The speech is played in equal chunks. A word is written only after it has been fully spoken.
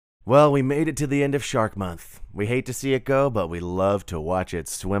Well, we made it to the end of Shark Month. We hate to see it go, but we love to watch it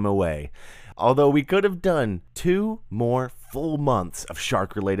swim away. Although we could have done 2 more full months of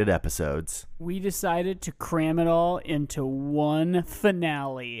shark-related episodes. We decided to cram it all into one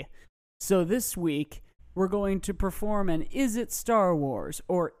finale. So this week, we're going to perform an Is It Star Wars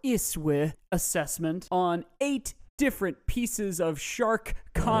or ISWE assessment on 8 different pieces of shark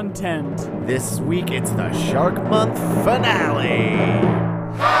content. This week, it's the Shark Month finale.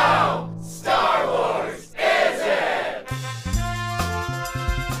 How Star Wars is it?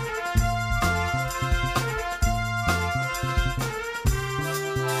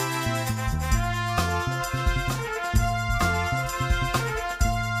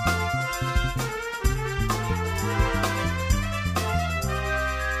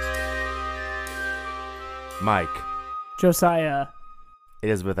 Mike, Josiah. it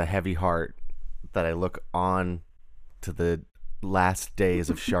is with a heavy heart that I look on to the last days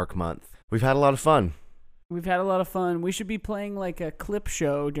of Shark Month. We've had a lot of fun. We've had a lot of fun. We should be playing like a clip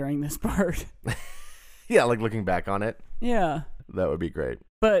show during this part. Yeah, like looking back on it, Yeah. that would be great.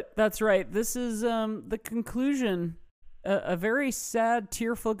 But that's right. This is the conclusion, a very sad,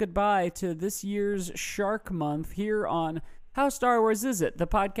 tearful goodbye to this year's Shark Month here on How Star Wars Is It, the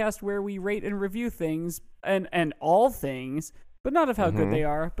podcast where we rate and review things and all things, but not of how good they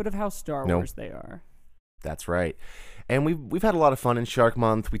are, but of how Star Wars they are. That's right. And we've had a lot of fun in Shark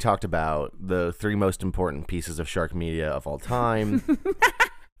Month. We talked about the 3 most important pieces of shark media of all time.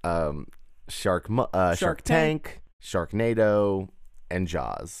 Shark Tank, Sharknado, and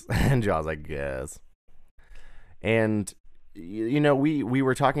Jaws. And Jaws, I guess. And you know, we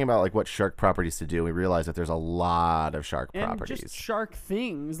were talking about like what shark properties to do. We realized that there's a lot of shark And properties. just shark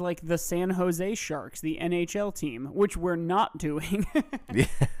things like the San Jose Sharks, the NHL team, which we're not doing.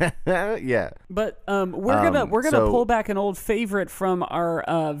 Yeah. But we're gonna pull back an old favorite from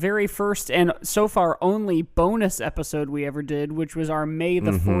our very first and so far only bonus episode we ever did, which was our May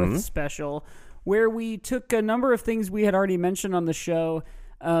the 4th special, where we took a number of things we had already mentioned on the show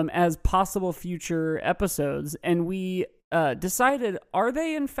as possible future episodes, and we decided, are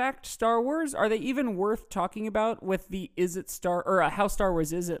they in fact Star Wars? Are they even worth talking about with the How Star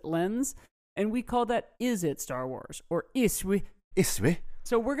Wars Is It lens? And we call that Is It Star Wars or ISWE. Iswe.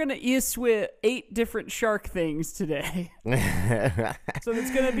 So we're going to ISWE 8 different shark things today. So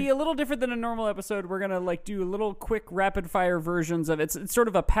it's going to be a little different than a normal episode. We're going to like do little quick rapid fire versions of it. It's sort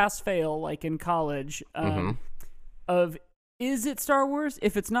of a pass fail like in college of is it Star Wars?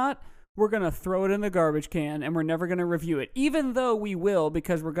 If it's not, we're going to throw it in the garbage can and we're never going to review it, even though we will,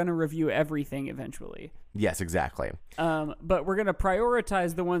 because we're going to review everything eventually. Yes, exactly. But we're going to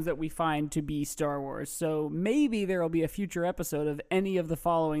prioritize the ones that we find to be Star Wars. So maybe there will be a future episode of any of the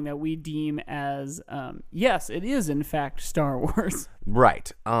following that we deem as, yes, it is in fact Star Wars.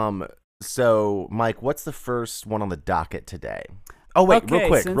 Right. So, Mike, what's the first one on the docket today? Oh, wait,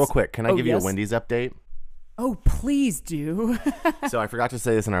 Okay, real quick. Can I give you yes. a Wendy's update? Oh, please do. So I forgot to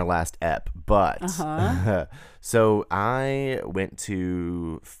say this in our last ep, but so I went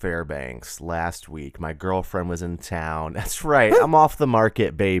to Fairbanks last week. My girlfriend was in town. That's right. I'm off the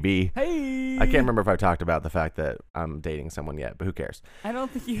market, baby. Hey. I can't remember if I talked about the fact that I'm dating someone yet, but who cares? I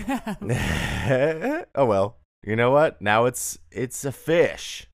don't think you have. Oh, well, you know what? Now it's a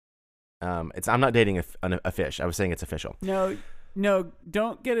fish. I'm not dating a fish. I was saying it's official. No,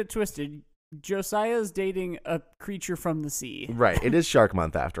 don't get it twisted. Josiah's dating a creature from the sea. Right. It is Shark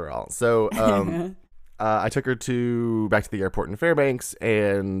Month after all. So I took her back to the airport in Fairbanks,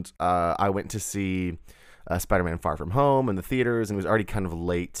 and I went to see Spider-Man Far From Home in the theaters, and it was already kind of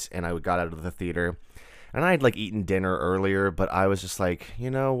late, and I got out of the theater. And I had like eaten dinner earlier, but I was just like,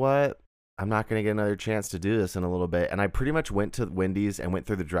 you know what? I'm not going to get another chance to do this in a little bit. And I pretty much went to Wendy's and went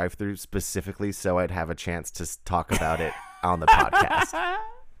through the drive-thru specifically so I'd have a chance to talk about it on the podcast.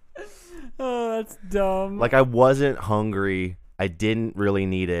 Oh, that's dumb. Like, I wasn't hungry. I didn't really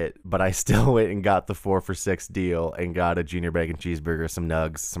need it, but I still went and got the 4 for $6 deal and got a junior bacon cheeseburger, some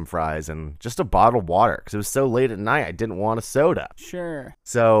nugs, some fries, and just a bottle of water because it was so late at night. I didn't want a soda. Sure.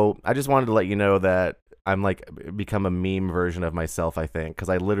 So I just wanted to let you know that I'm like become a meme version of myself, I think, because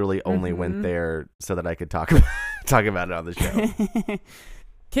I literally only went there so that I could talk about it on the show.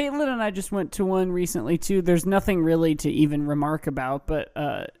 Caitlin and I just went to one recently too. There's nothing really to even remark about, but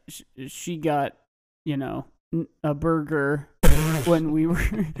she got, a burger when we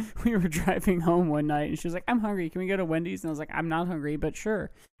were driving home one night, and she was like, "I'm hungry. Can we go to Wendy's?" And I was like, "I'm not hungry, but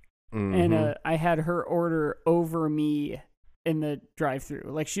sure." And I had her order over me in the drive-thru.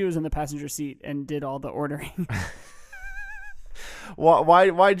 Like, she was in the passenger seat and did all the ordering.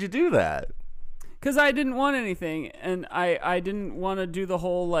 Why'd you do that? because I didn't want anything, and I didn't want to do the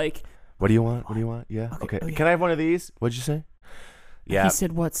whole like. What do you want? What do you want? Yeah. Okay. Oh, yeah. Can I have one of these? What'd you say? Yeah. He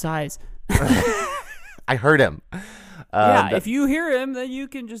said what size? I heard him. If you hear him, then you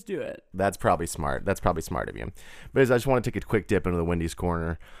can just do it. That's probably smart. That's probably smart of you. But I just want to take a quick dip into the Wendy's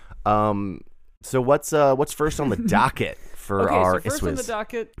corner. So what's first on the docket for our so first on the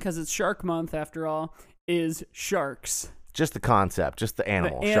docket, because it's Shark Month after all, is sharks. Just the concept, just the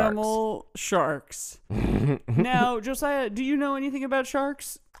animal. The animal sharks. Now, Josiah, do you know anything about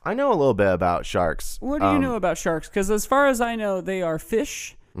sharks? I know a little bit about sharks. What do you know about sharks? Because as far as I know, they are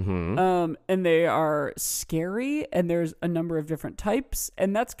fish. Mm-hmm. And they are scary, and there's a number of different types,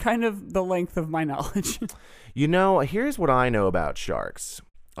 and that's kind of the length of my knowledge. Here's what I know about sharks.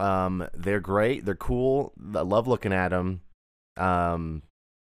 They're great. They're cool. I love looking at them. And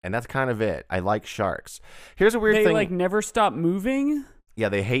that's kind of it. I like sharks. Here's a weird thing. They like never stop moving. Yeah,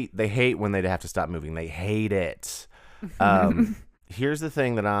 they hate when they have to stop moving. They hate it. Here's the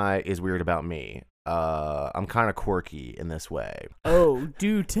thing that is weird about me. I'm kind of quirky in this way. Oh,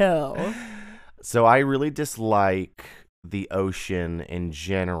 do tell. So I really dislike the ocean in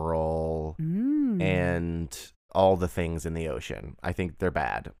general and all the things in the ocean. I think they're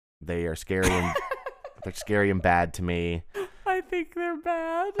bad. They are scary and they're scary and bad to me. I think they're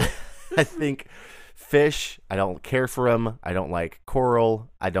bad. I think fish, I don't care for them. I don't like coral.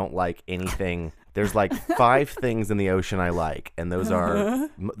 I don't like anything. There's like 5 things in the ocean I like, and those are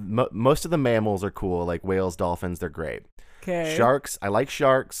most of the mammals are cool, like whales, dolphins, they're great. Okay. Sharks, I like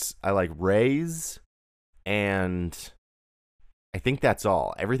sharks. I like rays, and I think that's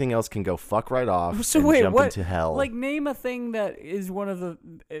all. Everything else can go fuck right off and jump into hell. Like, name a thing that is one of the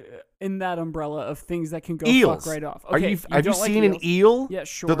in that umbrella of things that can go Eels. Fuck right off. Okay, have you seen an eel? Yeah,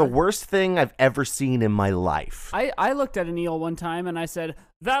 sure. They're the worst thing I've ever seen in my life. I looked at an eel one time and I said,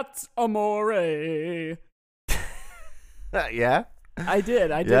 "That's amore." Yeah? I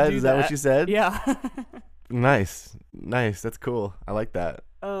did. I did. Yeah, do is that what you said? Yeah. Nice. That's cool. I like that.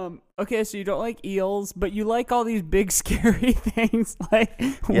 Okay, so you don't like eels, but you like all these big scary things like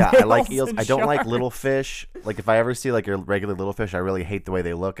I like eels. I don't sharks. like little fish. Like if I ever see like a regular little fish, I really hate the way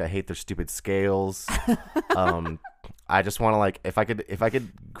they look. I hate their stupid scales. I just want to like if I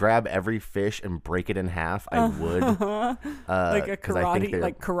could grab every fish and break it in half, I would. Like a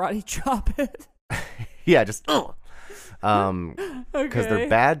karate chop it. Yeah, just because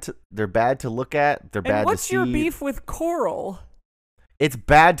they're bad to look at. They're bad to see. What's your beef with coral? It's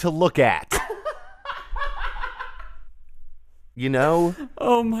bad to look at. You know?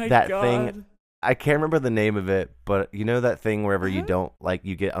 Oh my God. God. Thing. I can't remember the name of it, but you know that thing wherever you don't like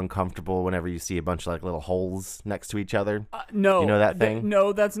you get uncomfortable whenever you see a bunch of like little holes next to each other? No. You know that thing?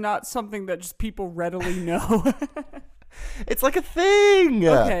 No, that's not something that just people readily know. It's like a thing.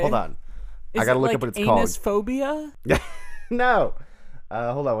 Okay. Hold on. Is I gotta it look like up what it's called. Anus phobia? No.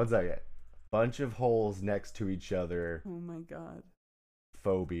 Hold on one second. Bunch of holes next to each other. Oh my God.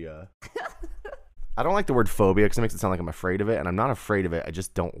 Phobia. I don't like the word phobia because it makes it sound like I'm afraid of it, and I'm not afraid of it. I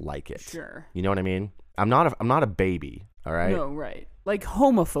just don't like it. Sure. You know what I mean? I'm not a baby. All right. No, right. Like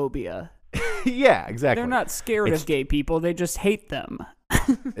homophobia. Yeah, exactly. They're not scared of gay people. They just hate them.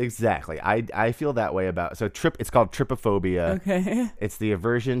 Exactly. I feel that way about it's called trypophobia. Okay. It's the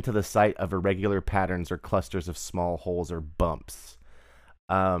aversion to the sight of irregular patterns or clusters of small holes or bumps.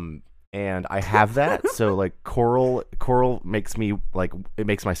 And I have that. So like coral makes me like it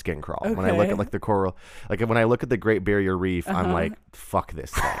makes my skin crawl. Okay. When I look at like the coral, like when I look at the Great Barrier Reef, I'm like, fuck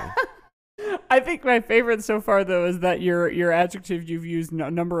this thing. I think my favorite so far though is that your adjective you've used a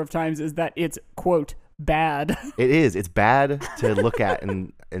number of times is that it's quote bad. It is. It's bad to look at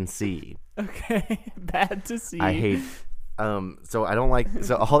and see. Okay. Bad to see. I hate so I don't like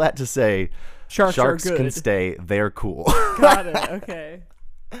so all that to say sharks can stay. They're cool. Got it. Okay.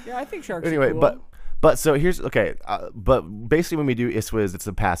 Yeah, I think sharks are cool. But so here's okay. But basically, when we do ISWIS, it's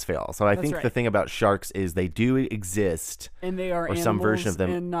a pass fail. So I think right. the thing about sharks is they do exist, and they are or animals some version of them,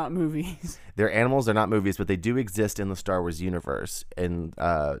 and not movies. They're animals. They're not movies, but they do exist in the Star Wars universe, and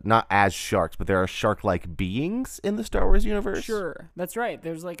not as sharks, but there are shark-like beings in the Star Wars universe. Sure, that's right.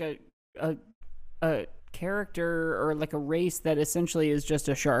 There's like a character or like a race that essentially is just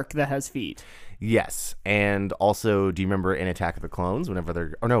a shark that has feet. Yes, and also, do you remember in Attack of the Clones, whenever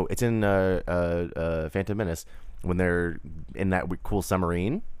they're... Oh, no, it's in Phantom Menace, when they're in that cool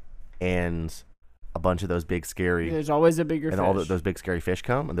submarine, and a bunch of those big, scary... There's always a bigger fish. And all those big, scary fish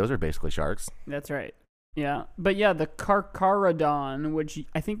come, and those are basically sharks. That's right. Yeah. But yeah, the Carcharodon, which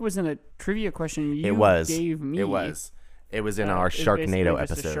I think was in a trivia question you gave me. It was in our Sharknado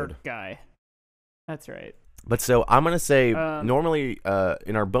episode. A shark guy. That's right. But so I'm going to say normally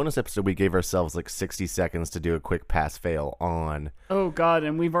in our bonus episode, we gave ourselves like 60 seconds to do a quick pass fail on. Oh, God.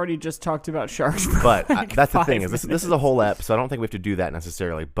 And we've already just talked about sharks. But that's the thing is this is a whole ep, so I don't think we have to do that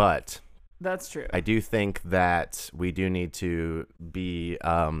necessarily. But that's true. I do think that we do need to be,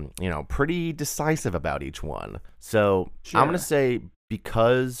 pretty decisive about each one. So I'm going to say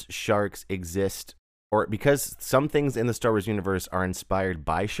because sharks exist, or because some things in the Star Wars universe are inspired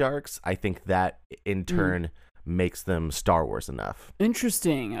by sharks, I think that in turn makes them Star Wars enough.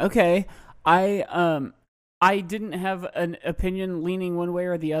 Interesting. Okay. I didn't have an opinion leaning one way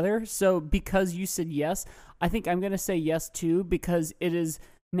or the other. So because you said yes, I think I'm going to say yes too, because it is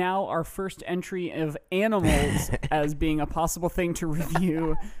now our first entry of animals as being a possible thing to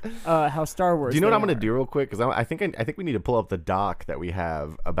review how Star Wars. Do you know what I'm going to do real quick? Because I think we need to pull up the doc that we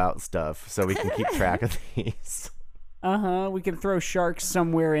have about stuff so we can keep track of these. We can throw sharks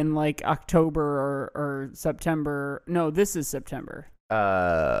somewhere in like October or September. No, this is September.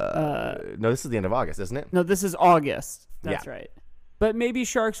 No, this is the end of August, isn't it? No, this is August. That's right. But maybe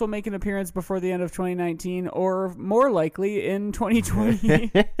sharks will make an appearance before the end of 2019, or more likely in 2020.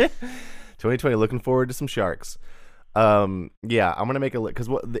 2020, looking forward to some sharks. I'm gonna make a look because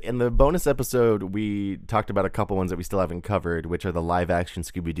in the bonus episode we talked about a couple ones that we still haven't covered, which are the live action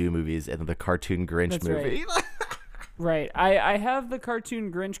Scooby-Doo movies and the cartoon Grinch movie. Right. I have the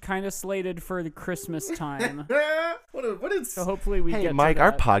cartoon Grinch kind of slated for the Christmas time. So hopefully we get to Mike, that.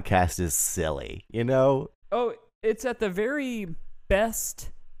 our podcast is silly, you know? Oh, it's at the very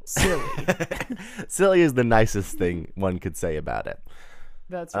best silly. Silly is the nicest thing one could say about it.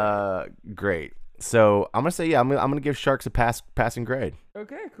 That's right. Great. So I'm gonna say I'm gonna give sharks a passing grade.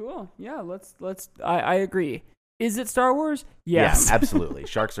 Okay, cool. Yeah, let's. I agree. Is it Star Wars? Yes. Yeah, absolutely.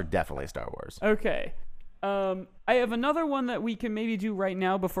 Sharks are definitely Star Wars. Okay. I have another one that we can maybe do right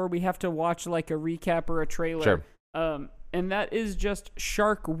now before we have to watch like a recap or a trailer. Sure. And that is just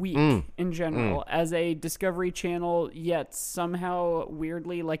Shark Week in general as a Discovery Channel, yet somehow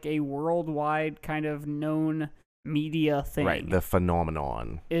weirdly like a worldwide kind of known media thing. Right, the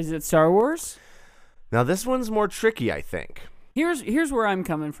phenomenon. Is it Star Wars? Now this one's more tricky, I think. Here's where I'm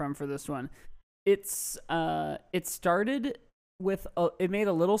coming from for this one. It started with it made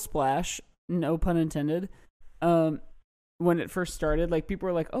a little splash, no pun intended. When it first started, like people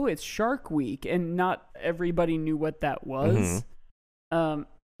were like, "Oh, it's Shark Week," and not everybody knew what that was.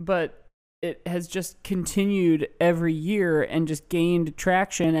 But it has just continued every year and just gained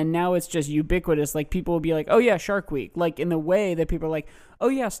traction, and now it's just ubiquitous. Like people will be like, "Oh yeah, Shark Week," like in the way that people are like, "Oh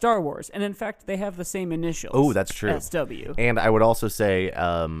yeah, Star Wars," and in fact, they have the same initials. Oh, that's true. SW. And I would also say,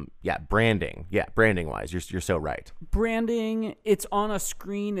 branding. Yeah, branding wise, you're so right. Branding. It's on a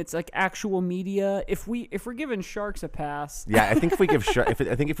screen. It's like actual media. If we're giving sharks a pass, yeah, I think if we give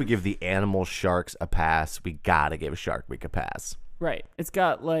if we give the animal sharks a pass, we gotta give Shark Week a pass. Right. It's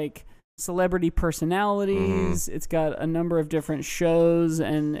got like celebrity personalities. It's got a number of different shows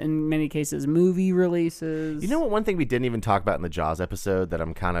and in many cases movie releases. You know what, one thing we didn't even talk about in the Jaws episode that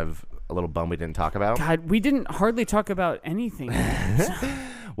I'm kind of a little bummed we didn't talk about? God, we didn't hardly talk about anything.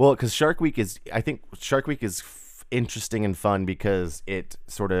 Well, because Shark Week is interesting and fun because it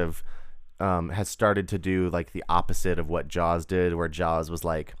sort of has started to do like the opposite of what Jaws did, where Jaws was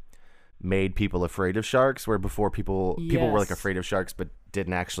like made people afraid of sharks, where before people were like afraid of sharks but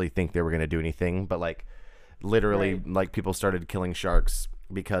didn't actually think they were going to do anything, but like literally like people started killing sharks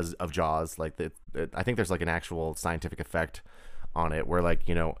because of Jaws. Like I think there's like an actual scientific effect on it where like,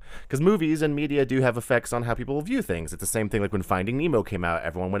 you know, because movies and media do have effects on how people view things. It's the same thing like when Finding Nemo came out,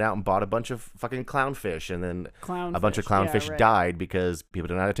 everyone went out and bought a bunch of fucking clownfish, and then a bunch of clownfish died because people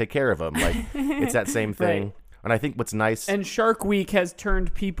didn't know how to take care of them. Like it's that same thing. Right. And I think what's nice... And Shark Week has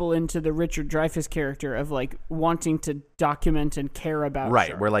turned people into the Richard Dreyfuss character of, like, wanting to document and care about Right,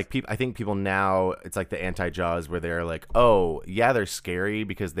 sharks. where, like, I think people now... It's like the anti-Jaws where they're like, oh, yeah, they're scary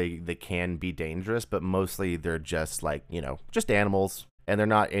because they can be dangerous, but mostly they're just, like, you know, just animals. And they're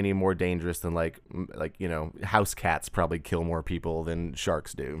not any more dangerous than, like you know, house cats probably kill more people than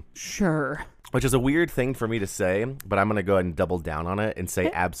sharks do. Sure. Which is a weird thing for me to say, but I'm going to go ahead and double down on it and say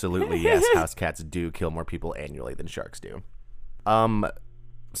absolutely yes, house cats do kill more people annually than sharks do.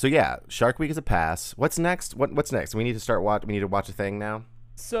 So yeah, Shark Week is a pass. What's next? What's next? We need to watch a thing now?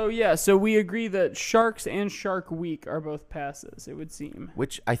 So yeah, so we agree that Sharks and Shark Week are both passes, it would seem.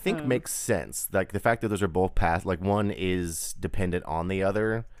 Which I think makes sense. Like the fact that those are both pass, like one is dependent on the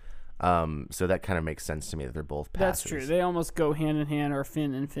other. So that kind of makes sense to me that they're both passes. That's true. They almost go hand in hand, or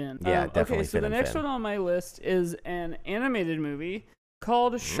fin and fin. Yeah, definitely. Okay, so the next one on my list is an animated movie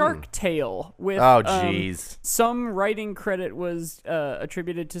called Shark Tale. With oh, jeez. Some writing credit was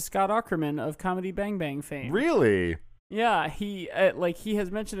attributed to Scott Aukerman of Comedy Bang Bang fame. Really? Yeah, he he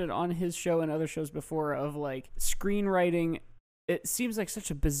has mentioned it on his show and other shows before of like screenwriting. It seems like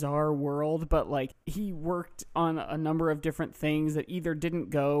such a bizarre world, but like he worked on a number of different things that either didn't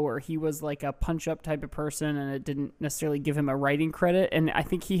go or he was like a punch up type of person and it didn't necessarily give him a writing credit. And I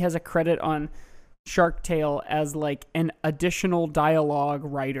think he has a credit on Shark Tale as like an additional dialogue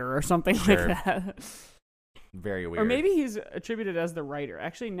writer or something Sure. like that. Very weird. Or maybe he's attributed as the writer.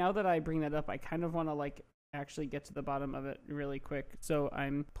 Actually, now that I bring that up, I kind of want to like actually get to the bottom of it really quick. So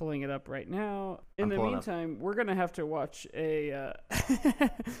I'm pulling it up right now. In the meantime, we're going to have to watch a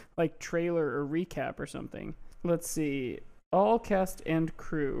like trailer or recap or something. Let's see. All cast and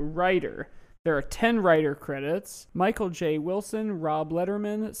crew. Writer. There are 10 writer credits. Michael J. Wilson, Rob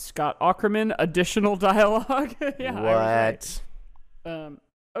Letterman, Scott Aukerman, additional dialogue. Yeah, what?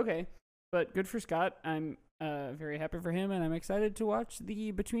 Okay. But good for Scott. I'm very happy for him, and I'm excited to watch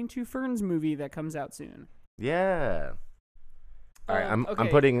the Between Two Ferns movie that comes out soon. Yeah. All right,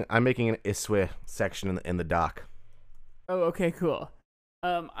 I'm making an Iswe section in the doc. Oh, okay, cool.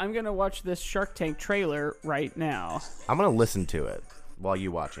 I'm gonna watch this Shark Tank trailer right now. I'm gonna listen to it while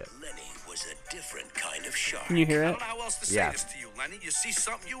you watch it. Lenny was a different kind of shark. Can you hear I it? don't know how else to say Yeah. this to you, Lenny. You see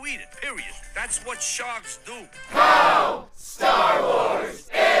something, you eat it, period. That's what sharks do. How Star Wars is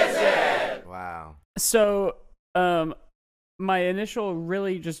it? Wow. So, my initial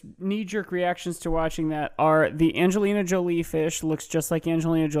really just knee-jerk reactions to watching that are the Angelina Jolie fish looks just like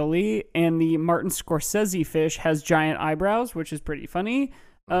Angelina Jolie, and the Martin Scorsese fish has giant eyebrows, which is pretty funny.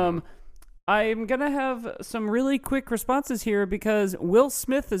 I'm going to have some really quick responses here because Will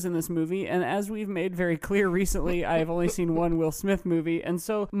Smith is in this movie, and as we've made very clear recently, I have only seen one Will Smith movie, and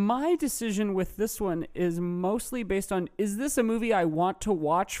so my decision with this one is mostly based on, is this a movie I want to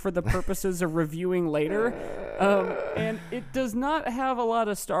watch for the purposes of reviewing later? And it does not have a lot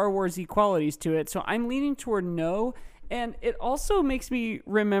of Star Wars qualities to it, so I'm leaning toward no. And it also makes me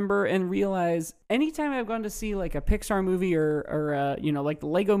remember and realize anytime I've gone to see like a Pixar movie or like the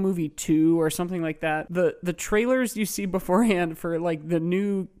Lego Movie 2 or something like that, the trailers you see beforehand for like the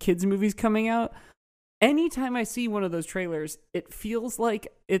new kids movies coming out, anytime I see one of those trailers, it feels like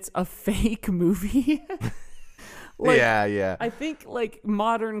it's a fake movie. Like, yeah. I think like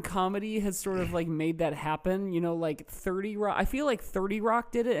modern comedy has sort of like made that happen. You know, like 30 Rock. I feel like 30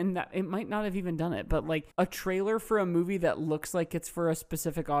 Rock did it, and that it might not have even done it. But like a trailer for a movie that looks like it's for a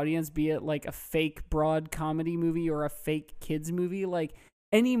specific audience, be it like a fake broad comedy movie or a fake kids movie, like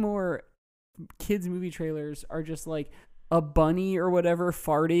any more kids movie trailers are just like a bunny or whatever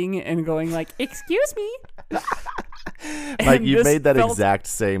farting and going like, "Excuse me." Like you made that exact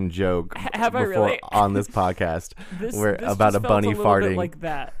same joke have I before really? on this podcast This about just a bunny felt a little farting bit like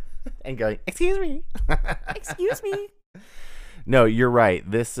that. and going, "Excuse me." Excuse me. No, you're right.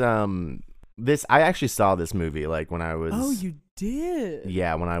 This I actually saw this movie like when I was Oh, you did?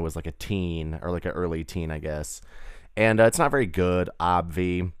 Yeah, when I was like a teen or like an early teen, I guess. And it's not very good,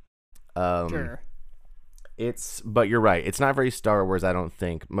 obvi. Sure. But you're right. It's not very Star Wars, I don't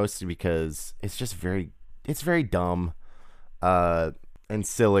think, mostly because it's just very dumb and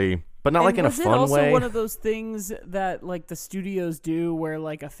silly, but not like in a fun way. Was it also one of those things that like the studios do where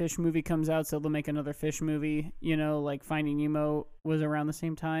like a fish movie comes out, so they'll make another fish movie, you know, like Finding Nemo was around the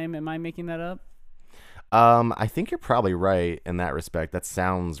same time. Am I making that up? I think you're probably right in that respect. That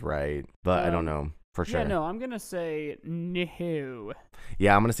sounds right, but I don't know for sure. Yeah, no, I'm going to say no.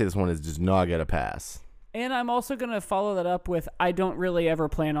 Yeah, I'm going to say this one does not get a pass. And I'm also going to follow that up with I don't really ever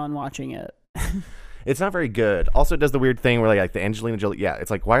plan on watching it. It's not very good. Also, it does the weird thing where like the Angelina Jolie, yeah, it's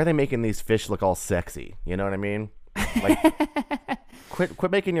like, why are they making these fish look all sexy? You know what I mean? Like,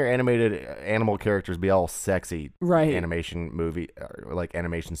 quit making your animated animal characters be all sexy. Right. Animation movie, or like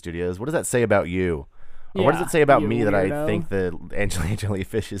animation studios. What does that say about you? Or Yeah, what does it say about you me that I weirdo. think the Angelina Jolie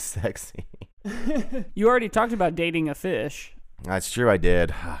fish is sexy? You already talked about dating a fish. That's true, I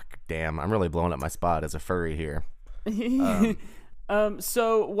did. Damn, I'm really blowing up my spot as a furry here.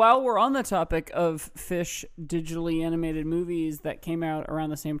 So while we're on the topic of fish digitally animated movies that came out around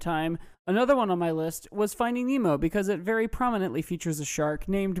the same time, another one on my list was Finding Nemo because it very prominently features a shark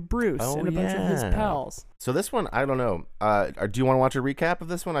named Bruce and a bunch of his pals. So this one, I don't know. Do you want to watch a recap of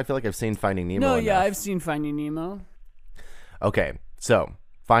this one? I feel like I've seen Finding Nemo No, enough. yeah, I've seen Finding Nemo. Okay, so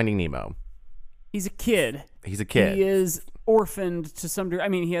Finding Nemo. He's a kid. He's a kid. He is orphaned to some degree. I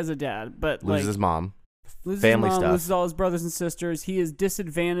mean, he has a dad, but Loses like his mom. loses family his mom, stuff. loses all his brothers and sisters. He is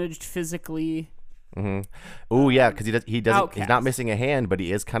disadvantaged physically. Mm-hmm. Oh yeah, because he doesn't. He's Outcast. not missing a hand, but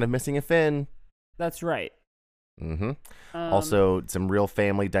he is kind of missing a fin. That's right. Mm-hmm. Also, some real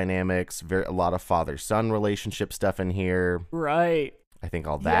family dynamics, a lot of father-son relationship stuff in here. Right. I think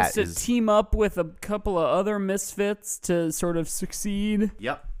all He that has to team up with a couple of other misfits to sort of succeed.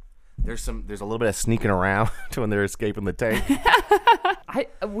 Yep. There's a little bit of sneaking around when they're escaping the tank.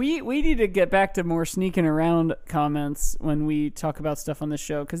 We need to get back to more sneaking around comments when we talk about stuff on the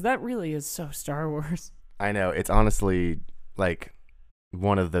show, because that really is so Star Wars. I know. It's honestly like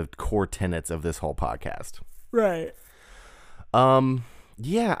one of the core tenets of this whole podcast. Right.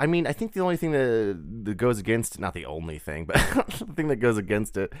 Yeah, I mean, I think the only thing that goes against, not the only thing, but the thing that goes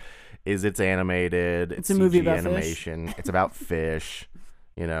against it is it's animated. It's a CG movie about animation. fish. It's about fish.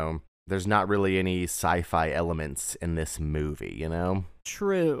 You know, there's not really any sci-fi elements in this movie, you know?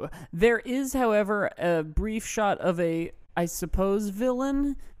 True. There is, however, a brief shot of a, I suppose,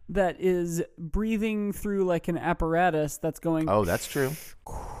 villain that is breathing through like an apparatus that's going... Oh, that's true.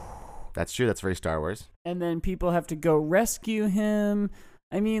 That's true. That's very Star Wars. And then people have to go rescue him.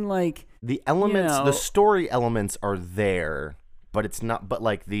 I mean, like... The elements, you know, the story elements are there, but it's not, but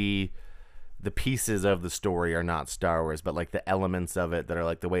like the pieces of the story are not Star Wars, but like the elements of it that are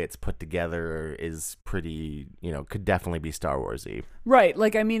like the way it's put together is pretty, you know, could definitely be Star Wars-y. Right.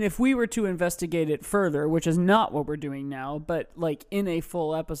 Like, I mean, if we were to investigate it further, which is not what we're doing now, but like in a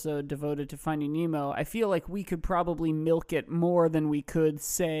full episode devoted to Finding Nemo, I feel like we could probably milk it more than we could,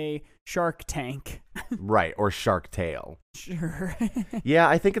 say, Shark Tank. Right. Or Shark Tale. Sure. Yeah,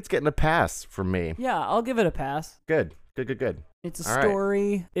 I think it's getting a pass from me. Yeah, I'll give it a pass. Good. It's a All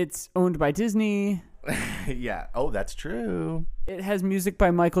story. Right. It's owned by Disney. Yeah. Oh, that's true. It has music by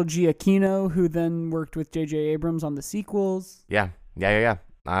Michael Giacchino, who then worked with J.J. Abrams on the sequels. Yeah.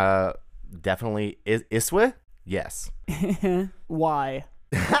 Definitely. Iswa? Yes. Why?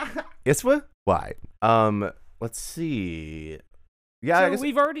 Iswa? Why? Let's see. Yeah, so I guess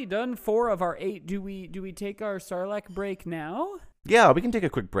we've already done 4 of our 8. Do we take our Sarlacc break now? Yeah, we can take a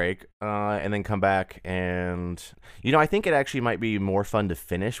quick break and then come back. And, you know, I think it actually might be more fun to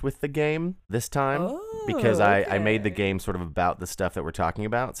finish with the game this time because I made the game sort of about the stuff that we're talking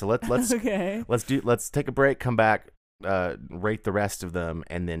about. So let's okay. Let's take a break, come back, rate the rest of them,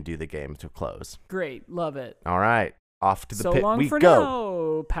 and then do the game to close. Great. Love it. All right. Off to the so pit long we for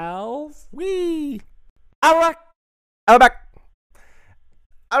go. now, pals. Wee. Out back.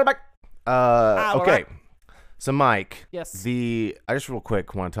 Okay. So, Mike, yes. I just real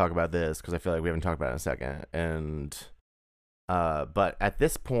quick want to talk about this because I feel like we haven't talked about it in a second. And, but at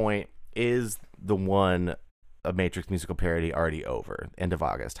this point, is the one a Matrix musical parody already over? End of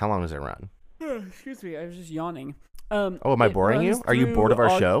August. How long does it run? Excuse me, I was just yawning. Am I boring you? Are you bored of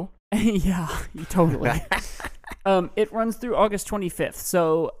our show? Yeah, totally. It runs through August 25th.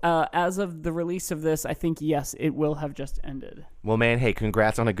 So, as of the release of this, I think, yes, it will have just ended. Well, man, hey,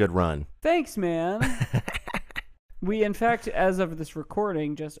 congrats on a good run. Thanks, man. We, in fact, as of this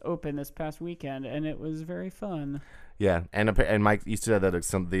recording, just opened this past weekend, and it was very fun. Yeah, and Mike, you said that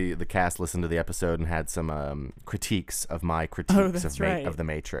the cast listened to the episode and had some critiques of my critiques of the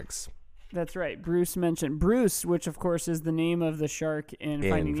Matrix. That's right. Bruce mentioned which of course is the name of the shark in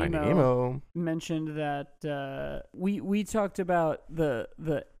Finding Nemo. Mentioned that we talked about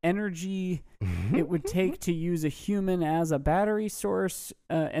the energy it would take to use a human as a battery source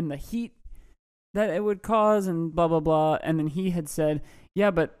and the heat that it would cause and blah blah blah. And then he had said, yeah,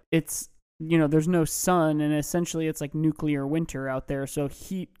 but it's, you know, there's no sun and essentially it's like nuclear winter out there, so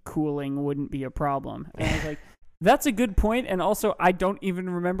heat cooling wouldn't be a problem. And I was like, that's a good point, and also I don't even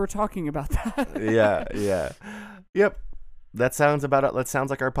remember talking about that. Yeah. Yep. That sounds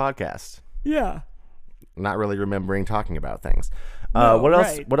like our podcast. Yeah. Not really remembering talking about things. No, what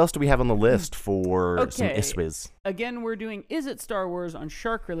else? right. What else do we have on the list for some ISWIs? Again, we're doing Is It Star Wars on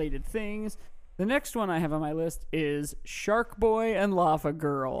shark-related things. The next one I have on my list is Shark Boy and Lava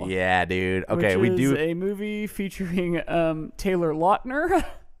Girl. Yeah, dude. Okay, which is a movie featuring Taylor Lautner.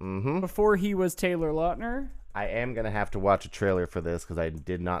 Before he was Taylor Lautner. I am going to have to watch a trailer for this because I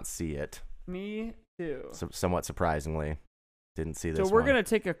did not see it. Me too. Somewhat surprisingly. Didn't see this So we're going to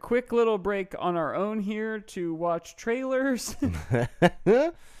take a quick little break on our own here to watch trailers.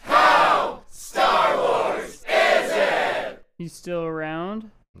 How Star Wars is it? You still around?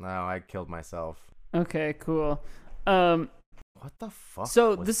 No, I killed myself. Okay, cool. What the fuck?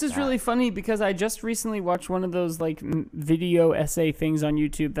 So this is really funny because I just recently watched one of those like video essay things on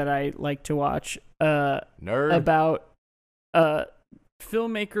YouTube that I like to watch. Nerd. About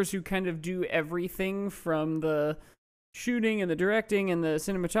filmmakers who kind of do everything from the shooting and the directing and the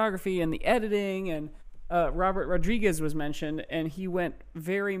cinematography and the editing, and Robert Rodriguez was mentioned, and he went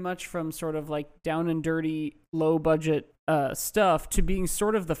very much from sort of like down and dirty, low budget stuff to being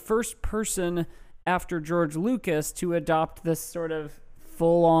sort of the first person after George Lucas to adopt this sort of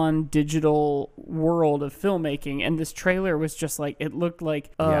full-on digital world of filmmaking, and this trailer was just like, it looked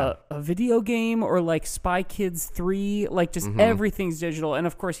like a video game or like Spy Kids 3, like just everything's digital. And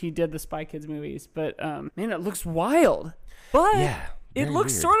of course he did the Spy Kids movies, but man, it looks wild, but it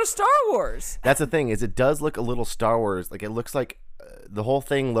looks weird. sort of Star Wars. That's the thing, is it does look a little Star Wars. Like, it looks like the whole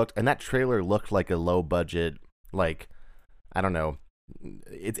thing looked, and that trailer looked like a low budget, like, I don't know,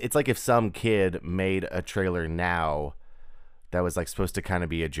 it's like if some kid made a trailer now that was like supposed to kind of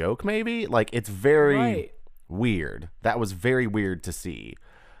be a joke, maybe. Like, it's very weird. That was very weird to see,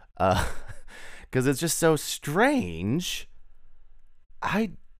 because it's just so strange.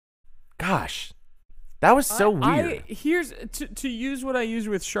 Gosh, that was so weird. Here's to use what I use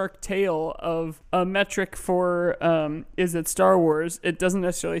with Shark Tale of a metric for is it Star Wars? It doesn't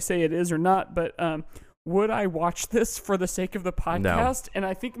necessarily say it is or not, but would I watch this for the sake of the podcast? No. And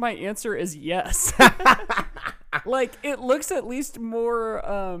I think my answer is yes. Like, it looks at least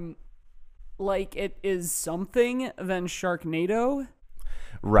more like it is something than Sharknado.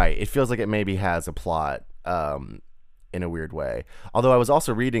 Right. It feels like it maybe has a plot in a weird way. Although I was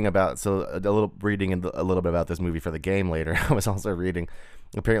also reading about, a little bit about this movie for the game later. I was also reading,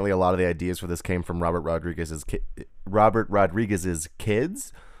 apparently a lot of the ideas for this came from Robert Rodriguez's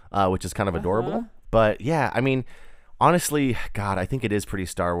kids, which is kind of adorable. But yeah, I mean, honestly, God, I think it is pretty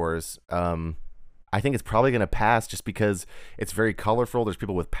Star Wars. I think it's probably going to pass just because it's very colorful. There's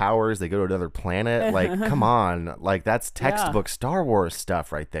people with powers. They go to another planet. Like, come on. Like, that's textbook Star Wars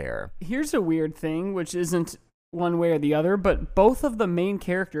stuff right there. Here's a weird thing, which isn't one way or the other, but both of the main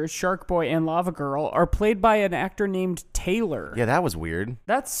characters, Shark Boy and Lava Girl, are played by an actor named Taylor. Yeah, that was weird.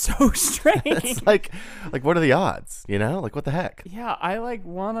 That's so strange. It's like what are the odds? You know? Like, what the heck? Yeah, I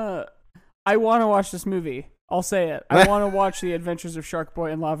wanna watch this movie. I'll say it. I want to watch The Adventures of Shark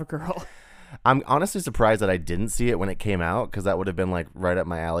Boy and Lava Girl. I'm honestly surprised that I didn't see it when it came out, because that would have been like right up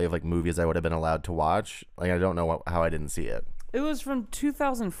my alley of like movies I would have been allowed to watch. Like, I don't know how I didn't see it. It was from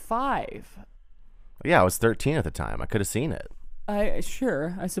 2005. Yeah, I was 13 at the time. I could have seen it. I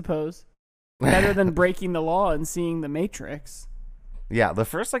suppose. Better than breaking the law and seeing The Matrix. Yeah, the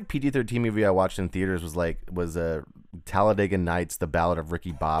first like PG-13 movie I watched in theaters was Talladega Nights: The Ballad of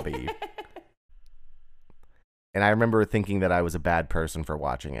Ricky Bobby. And I remember thinking that I was a bad person for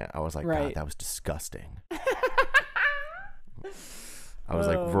watching it. I was like, God, that was disgusting. I was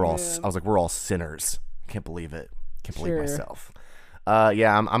we're all sinners. Can't believe it. Can't believe myself.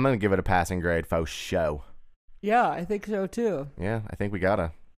 Yeah, I'm gonna give it a passing grade for show. Yeah, I think so too. Yeah, I think we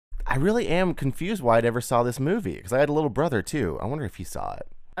gotta. I really am confused why I never saw this movie, because I had a little brother too. I wonder if he saw it.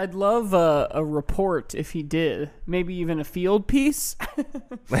 I'd love a report if he did. Maybe even a field piece.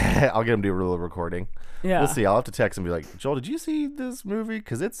 I'll get him to do a little recording. Yeah. We'll see. I'll have to text him and be like, Joel, did you see this movie?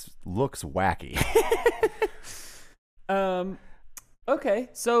 Because it looks wacky. Okay,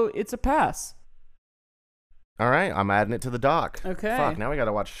 so it's a pass. All right, I'm adding it to the doc. Okay. Fuck, now we got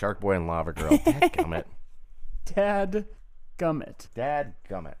to watch Shark Boy and Lava Girl. Dadgummit. Dadgummit.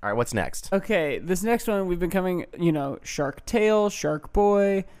 All right, what's next? Okay, this next one we've been coming, Shark Tale, Shark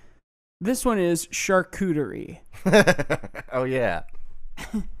Boy. This one is Charcuterie. Oh, yeah.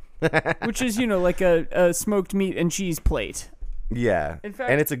 Which is, like a smoked meat and cheese plate. Yeah. In fact,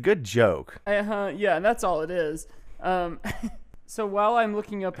 and it's a good joke. Yeah, and that's all it is. So while I'm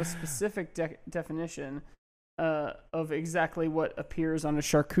looking up a specific definition of exactly what appears on a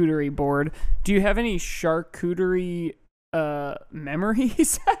charcuterie board, do you have any charcuterie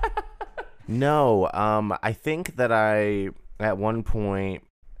memories? No. I think that at one point,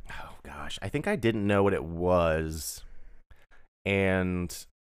 I think I didn't know what it was, and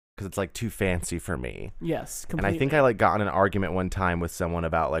because it's like too fancy for me. Yes, completely. And I think I like got in an argument one time with someone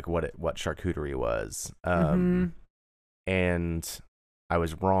about like what charcuterie was. And I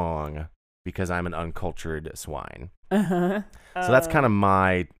was wrong because I'm an uncultured swine. So that's kind of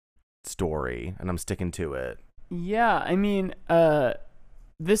my story, and I'm sticking to it. Yeah, I mean,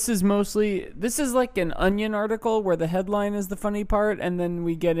 this is like an Onion article where the headline is the funny part, and then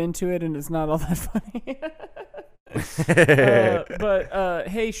we get into it, and it's not all that funny. But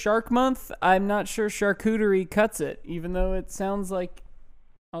hey, Shark Month, I'm not sure charcuterie cuts it, even though it sounds like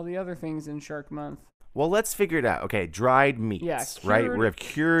all the other things in Shark Month. Well, let's figure it out. Okay, dried meats, right? We have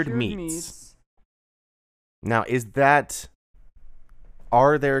cured meats. Now,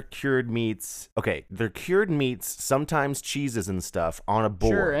 are there cured meats? Okay, they're cured meats, sometimes cheeses and stuff on a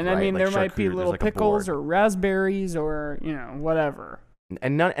board. Sure, and right? I mean, like there might be little pickles or raspberries or, whatever.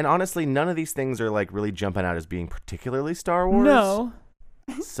 And honestly, none of these things are like really jumping out as being particularly Star Wars. No.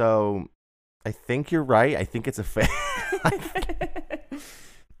 So, I think you're right. I think it's a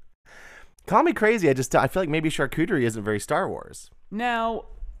Call me crazy. I feel like maybe charcuterie isn't very Star Wars. Now,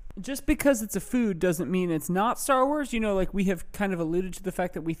 just because it's a food doesn't mean it's not Star Wars. You know, like we have kind of alluded to the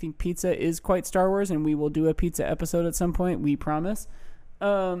fact that we think pizza is quite Star Wars, and we will do a pizza episode at some point. We promise.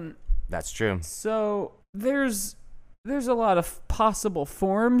 That's true. So there's a lot of possible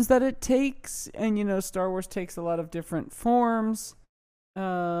forms that it takes, and you know, Star Wars takes a lot of different forms.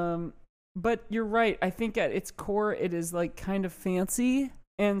 But you're right. I think at its core, it is like kind of fancy,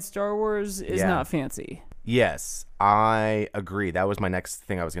 and Star Wars is not fancy. Yes, I agree. That was my next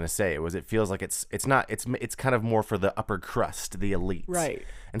thing I was going to say. It feels like it's kind of more for the upper crust, the elites. Right.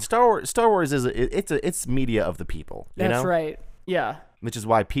 And Star Wars it's media of the people. That's right. Yeah. Which is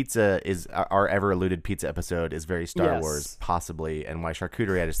why pizza is our ever eluded pizza episode is very Star Wars, possibly, and why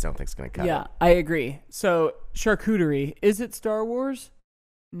charcuterie I just don't think is going to cut it. Yeah, I agree. So charcuterie, is it Star Wars?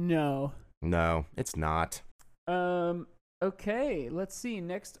 No. No, it's not. Okay, let's see.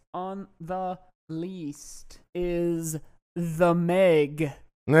 Next on the list is The Meg.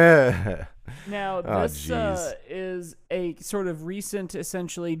 Now, this is a sort of recent,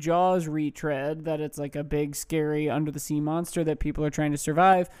 essentially, Jaws retread, that it's like a big, scary, under-the-sea monster that people are trying to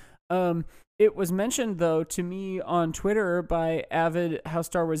survive. It was mentioned, though, to me on Twitter by avid How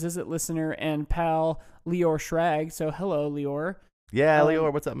Star Wars Is It listener and pal Lior Schrag. So, hello, Lior. Yeah,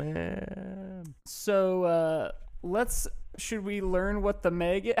 Lior, what's up, man? So, should we learn what The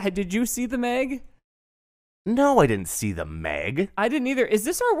Meg is? Did you see The Meg? No, I didn't see The Meg. I didn't either. Is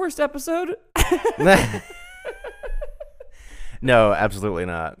this our worst episode? No, absolutely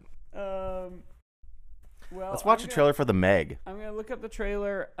not. Well, let's watch a trailer for The Meg. I'm going to look up the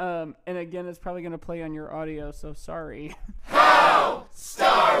trailer, and again, it's probably going to play on your audio, so sorry. How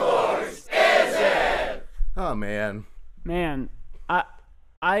Star Wars is it? Oh, man. Man,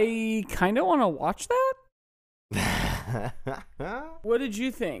 I kind of want to watch that. What did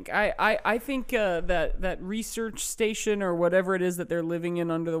you think? I think that research station or whatever it is that they're living in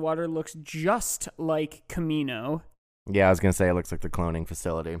under the water looks just like Kamino. Yeah, I was going to say it looks like the cloning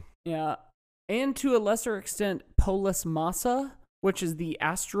facility. Yeah. And to a lesser extent, Polis Massa, which is the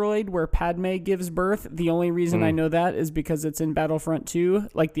asteroid where Padme gives birth. The only reason I know that is because it's in Battlefront 2,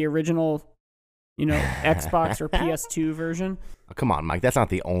 like the original, you know, Xbox or PS2 version. Oh, come on, Mike. That's not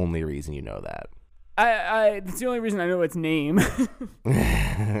the only reason you know that. That's the only reason I know its name.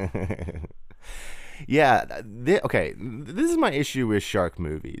 Yeah. Okay. This is my issue with shark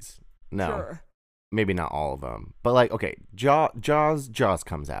movies. No. Sure. Maybe not all of them. But, like, okay, Jaws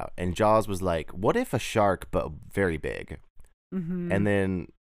comes out. And Jaws was like, what if a shark, but very big? Mm-hmm.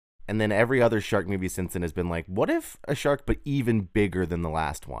 And then every other shark movie since then has been like, what if a shark, but even bigger than the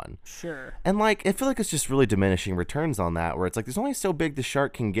last one? Sure. And, like, I feel like it's just really diminishing returns on that, where it's like, there's only so big the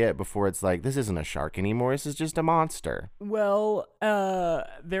shark can get before it's like, this isn't a shark anymore. This is just a monster. Well,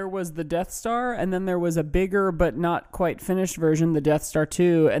 there was the Death Star, and then there was a bigger but not quite finished version, the Death Star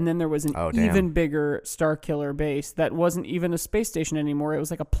 2, and then there was an even bigger Starkiller base that wasn't even a space station anymore. It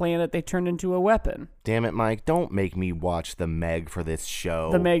was like a planet they turned into a weapon. Damn it, Mike. Don't make me watch The Meg for this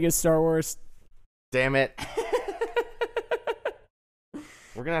show. The Meg is Star Wars. Damn it.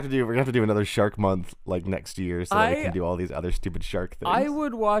 We're gonna have to do another Shark Month like next year, so that we can do all these other stupid shark things. I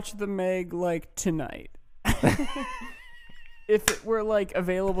would watch The Meg like tonight. If it were like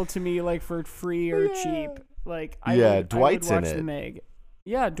available to me like for free or cheap. Like Dwight's I would watch in it. The Meg.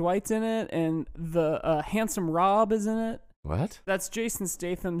 Yeah, Dwight's in it, and the Handsome Rob is in it. What? That's Jason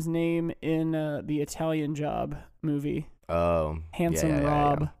Statham's name in the Italian Job movie. Oh, Handsome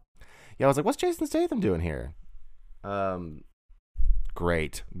Rob. Yeah, I was like, what's Jason Statham doing here?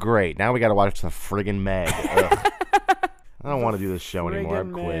 Great. Now we got to watch the friggin' Meg. I don't want to do this show anymore. I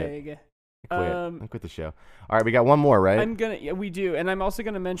quit. I quit the show. All right, we got one more, right? We do, and I'm also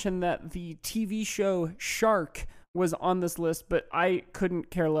gonna mention that the TV show Shark was on this list, but I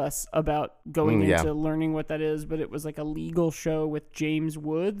couldn't care less about going into learning what that is. But it was like a legal show with James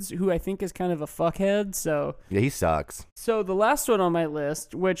Woods, who I think is kind of a fuckhead. So yeah, he sucks. So the last one on my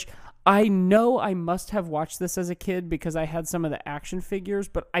list, which I know I must have watched this as a kid because I had some of the action figures,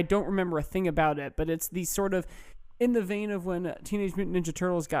 but I don't remember a thing about it. But it's the sort of in the vein of when Teenage Mutant Ninja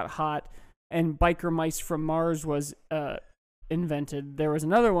Turtles got hot and Biker Mice from Mars was invented. There was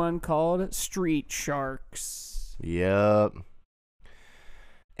another one called Street Sharks. Yep.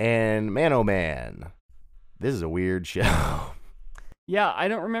 And man, oh man, this is a weird show. Yeah, I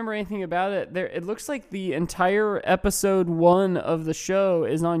don't remember anything about it. It looks like the entire episode 1 of the show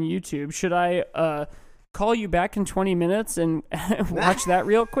is on YouTube. Should I call you back in 20 minutes and watch that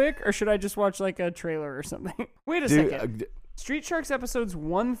real quick, or should I just watch like a trailer or something? Wait a second. Street Sharks episodes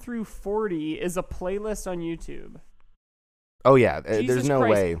 1 through 40 is a playlist on YouTube. Oh yeah, Jesus there's no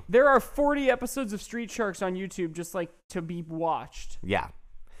Christ. way. There are 40 episodes of Street Sharks on YouTube just like to be watched. Yeah.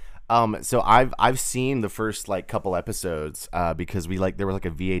 So I've seen the first like couple episodes because there was like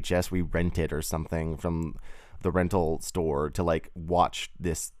a VHS we rented or something from the rental store to like watch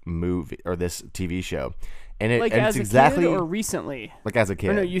this movie or this TV show, and Like and as it's a exactly kid or recently? like as a kid.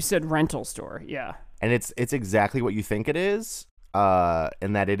 Or no, you said rental store. Yeah. And it's exactly what you think it is,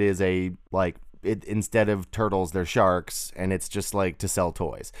 and that it is a like. Instead of turtles, they're sharks, and it's just like to sell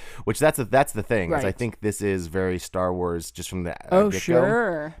toys. Which that's the thing. Is I Right. think this is very Star Wars just from the Oh, get-go,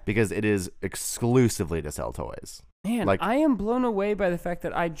 sure. because it is exclusively to sell toys. Man, Like- I am blown away by the fact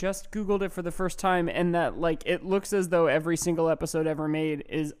that I just Googled it for the first time and that like it looks as though every single episode ever made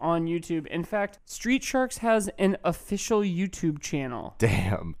is on YouTube. In fact, Street Sharks has an official YouTube channel.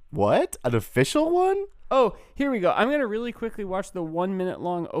 Damn, what? An official one? Oh, here we go. I'm going to really quickly watch the 1 minute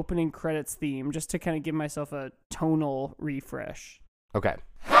long opening credits theme just to kind of give myself a tonal refresh. Okay,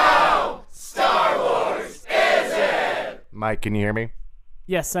 How Star Wars is it? Mike, can you hear me?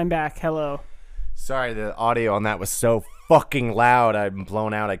 Yes, I'm back. Hello. Sorry, the audio on that was so fucking loud. I'm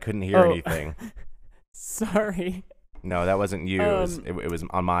blown out. I couldn't hear Oh. anything. Sorry. No, that wasn't you. It was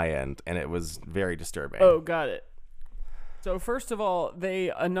on my end, and it was very disturbing. Oh, got it. So first of all, they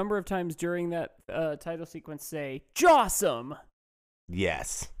a number of times during that title sequence say "Jawsome,"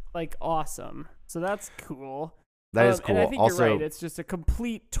 Yes, like awesome. So that's cool. that is cool. And I think Also, you're right. It's just a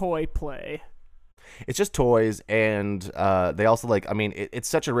complete toy play. it's just toys, and they also like. I mean, it's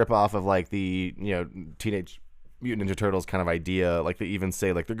such a ripoff of like the Teenage Mutant Ninja Turtles kind of idea. Like they even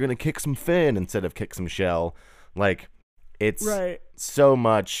say like they're gonna kick some fin instead of kick some shell. Like it's Right. so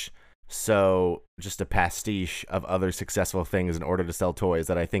much. So just a pastiche of other successful things in order to sell toys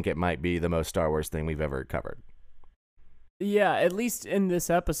that I think it might be the most Star Wars thing we've ever covered. Yeah, at least in this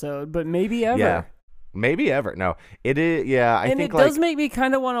episode, but maybe ever. Yeah, maybe ever. No, it is. Yeah, I and think it like does make me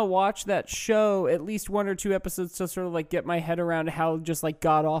kind of want to watch that show, at least 1 or 2 episodes, to sort of like get my head around how just like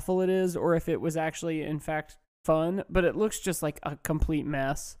god awful it is, or if it was actually in fact fun. But it looks just like a complete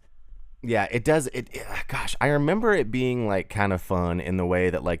mess. yeah, it does. Gosh, I remember it being like kind of fun in the way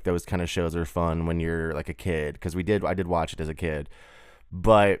that like those kind of shows are fun when you're like a kid, because I did watch it as a kid,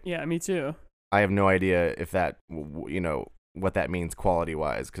 but Yeah, me too. I have no idea if that what that means quality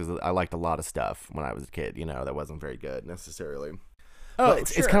wise, because I liked a lot of stuff when I was a kid. That wasn't very good necessarily. Oh, But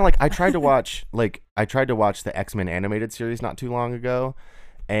it's sure. kind of like I tried to watch the X-Men animated series not too long ago,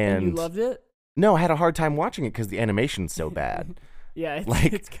 And you loved it? no, I had a hard time watching it because the animation's so bad. Yeah,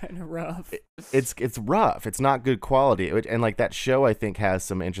 Like- it's kind of rough. It's rough. It's not good quality. And like that show, I think has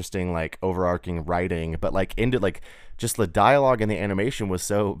some interesting like overarching writing, but like into like just the dialogue and the animation was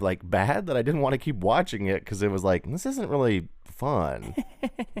so like bad that I didn't want to keep watching it because it was like this isn't really fun.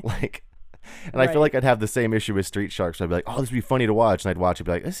 Like, and I feel Right. like I'd have the same issue with Street Sharks. I'd be like, oh, this would be funny to watch, and I'd watch it, and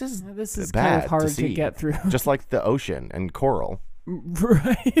be like, this is This bad kind of hard to see. get through. Just like the ocean and coral.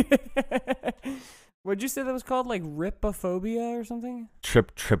 Right. What'd you say that was called? Like ripophobia or something?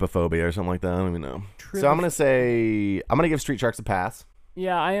 Tripophobia or something like that. I don't even know. So I'm gonna give Street Sharks a pass.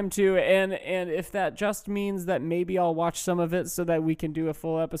 Yeah, I am too. And if that just means that maybe I'll watch some of it so that we can do a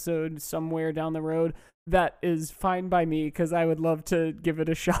full episode somewhere down the road, that is fine by me because I would love to give it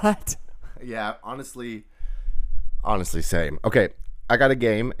a shot. Yeah, honestly, same. Okay, I got a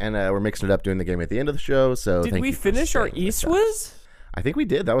game, and we're mixing it up doing the game at the end of the show. So Did thank we you for finish our staying with us. Eastwas? I think we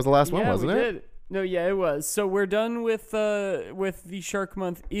did. That was the last one, Yeah, wasn't we it? did. No, yeah, it was. So we're done with the Shark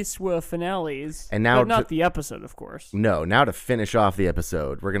Month Iswa finales, And now but not to- the episode, of course. No. Now to finish off the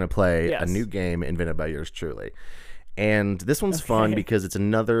episode, we're gonna play Yes. a new game invented by yours truly. And this one's fun Okay. because it's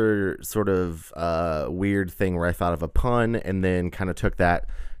another sort of weird thing where I thought of a pun and then kind of took that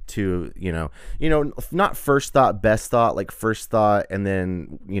to not first thought, best thought, like first thought, and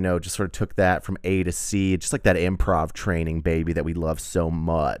then just sort of took that from A to C, just like that improv training, baby, that we love so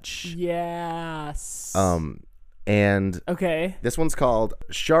much. Yes. And Okay. this one's called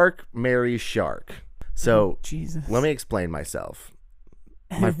Shark Marry Shark. So Jesus. let me explain myself.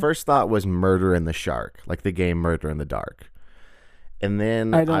 My first thought was Murder in the Shark, like the game Murder in the Dark. And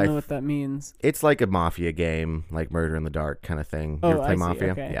then I don't know what that means. it's like a mafia game, like Murder in the Dark kind of thing. You Oh, ever play I see,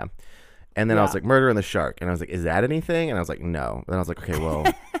 Mafia? okay. Yeah. And then I was Yeah. like, Murder in the Shark. And I was like, is that anything? And I was like, no. Then I was like, okay, well.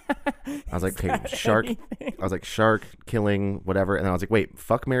 I was like, okay, shark. anything? I was like, shark killing, whatever. And then I was like, wait,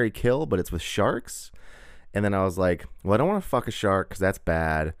 fuck, marry, kill, but it's with sharks? And then I was like, well, I don't want to fuck a shark because that's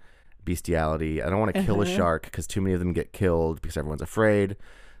bad. Bestiality. I don't want to kill a shark because too many of them get killed because everyone's afraid.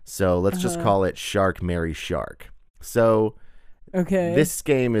 So let's just call it Shark Marry Shark. So Okay. this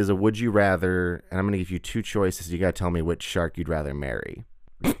game is a would you rather, and I'm going to give you 2 choices. You got to tell me which shark you'd rather marry.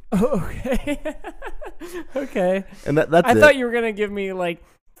 Okay. Okay. And that's I it. thought you were gonna give me like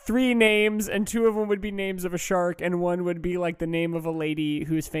 3 names, and 2 of them would be names of a shark, and 1 would be like the name of a lady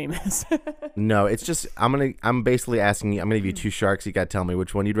who's famous. No, it's just I'm basically asking you. I'm gonna give you 2 sharks. You gotta tell me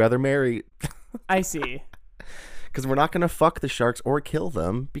which one you'd rather marry. I see. Because we're not gonna fuck the sharks or kill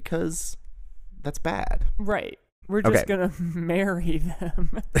them because that's bad. Right. We're just gonna marry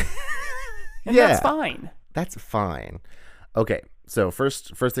them. And Yeah. that's fine. That's fine. Okay, so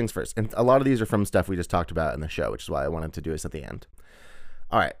first things first. And a lot of these are from stuff we just talked about in the show, which is why I wanted to do this at the end.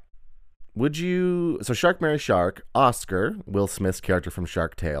 All right. So Shark Marry Shark, Oscar, Will Smith's character from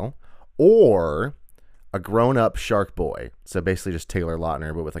Shark Tale, or a grown-up shark boy. So basically just Taylor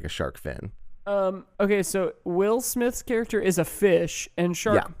Lautner, but with like a shark fin. Okay, so Will Smith's character is a fish, and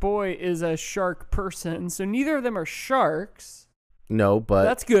Shark Boy is a shark person, so neither of them are sharks. No, but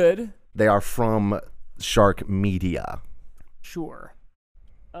That's good. they are from shark media. Sure.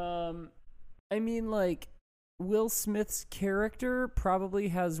 I mean, like, Will Smith's character probably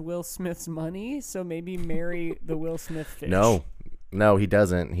has Will Smith's money, so maybe marry the Will Smith fish. No, he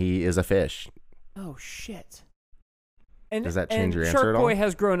doesn't. He is a fish. Oh, shit. And, Does that change your answer Shark at all? Boy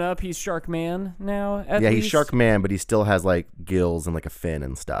has grown up. He's Shark Man now, at Yeah, least. he's Shark Man, but he still has like gills and like a fin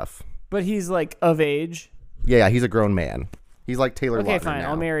and stuff. But he's, like, of age. Yeah, he's a grown man. He's like Taylor Lautner Okay, fine.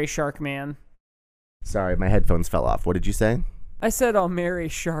 now. I'll marry Shark Man. Sorry, my headphones fell off. What did you say? I said I'll marry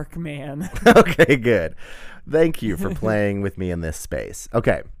Shark Man. Okay, good. Thank you for playing with me in this space.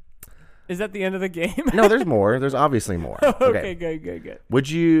 Okay. Is that the end of the game? No, there's more. There's obviously more. Okay, good.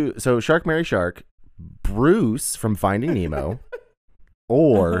 So Shark Marry Shark, Bruce from Finding Nemo,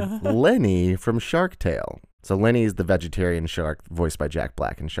 or Lenny from Shark Tale. So Lenny is the vegetarian shark voiced by Jack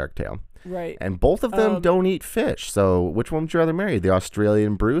Black in Shark Tale. Right. And both of them don't eat fish. So which one would you rather marry? The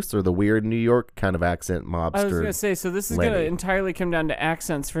Australian Bruce or the weird New York kind of accent mobster? I was going to say, so this is going to entirely come down to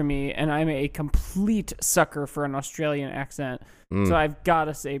accents for me, and I'm a complete sucker for an Australian accent. So I've got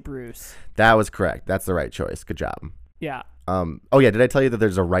to say Bruce. That was correct. That's the right choice. Good job. Yeah. Oh, yeah. Did I tell you that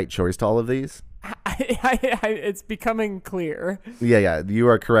there's a right choice to all of these? It's becoming clear. Yeah. You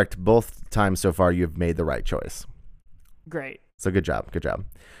are correct. Both times so far, you've made the right choice. Great. So good job.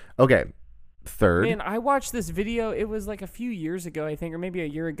 Okay. Third. Man, I watched this video. It was like a few years ago, I think, or maybe a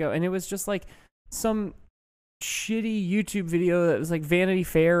year ago. And it was just like some shitty YouTube video that was like Vanity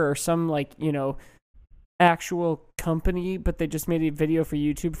Fair or some like, actual company, but they just made a video for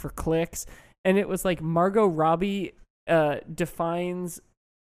YouTube for clicks. And it was like Margot Robbie defines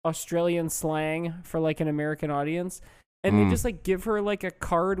Australian slang for like an American audience. And they just like give her like a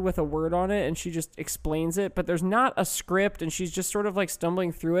card with a word on it and she just explains it, but there's not a script and she's just sort of like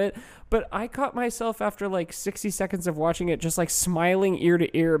stumbling through it. But I caught myself after like 60 seconds of watching it just like smiling ear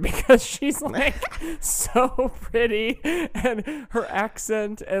to ear because she's like so pretty and her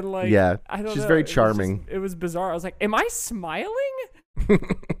accent and like, I don't know. She's very charming. It was bizarre. I was like, am I smiling?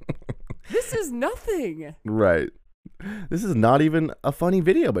 This is nothing. Right. This is not even a funny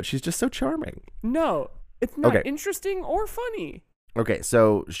video, but she's just so charming. No. It's not interesting or funny. Okay,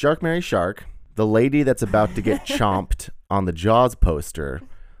 so Shark Marry Shark, the lady that's about to get chomped on the Jaws poster,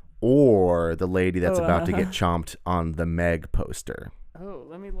 or the lady that's about to get chomped on the Meg poster. Oh,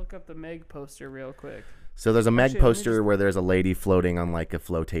 let me look up the Meg poster real quick. So there's a Meg poster where there's a lady floating on like a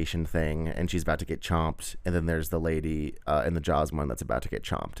flotation thing, and she's about to get chomped, and then there's the lady in the Jaws one that's about to get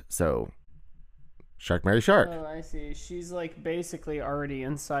chomped. So Shark Marry Shark. Oh, I see. She's like basically already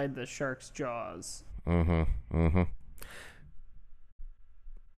inside the shark's jaws. Mm-hmm.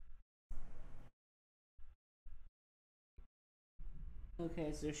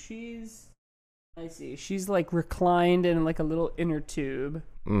 Okay, so she's like reclined in like a little inner tube,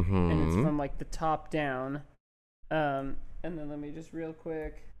 and it's from like the top down. And then let me just real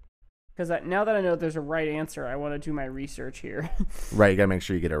quick, because now that I know there's a right answer, I want to do my research here. Right, you gotta make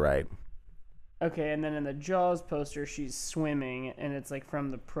sure you get it right. Okay, and then in the Jaws poster, she's swimming, and it's like from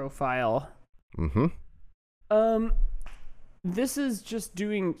the profile. Mm-hmm. This is just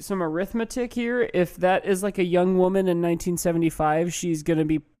doing some arithmetic here. If that is like a young woman in 1975, she's going to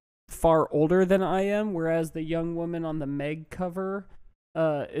be far older than I am, whereas the young woman on the Meg cover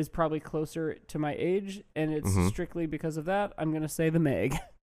is probably closer to my age, and it's strictly because of that. I'm going to say the Meg.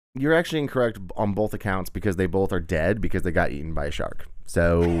 You're actually incorrect on both accounts because they both are dead because they got eaten by a shark.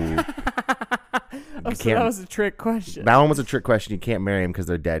 So... so that was a trick question. That one was a trick question. You can't marry them because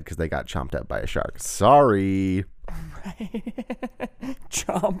they're dead because they got chomped up by a shark. Sorry. Right.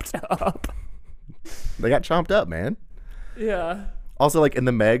 Chomped up. They got chomped up, man. Yeah. Also, like in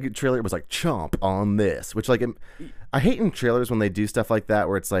the Meg trailer, it was like chomp on this, which like I hate in trailers when they do stuff like that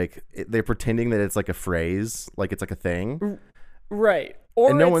where it's like they're pretending that it's like a phrase, like it's like a thing. Right.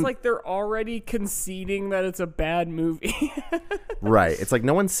 Or it's like they're already conceding that it's a bad movie. Right. It's like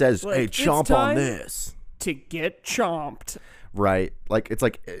no one says, like, hey, chomp on this. To get chomped. Right. Like, it's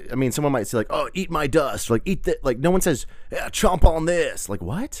like, I mean, someone might say like, oh, eat my dust. Or, like, eat that. Like, no one says, yeah, chomp on this. Like,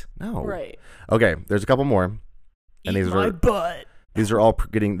 what? No. Right. Okay. There's a couple more. And eat my butt. These are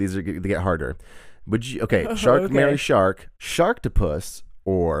getting to get harder. Would you, okay. Shark, okay. marry shark, Sharktopus,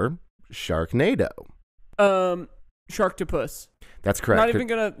 or Sharknado? Sharktopus. That's correct. Not even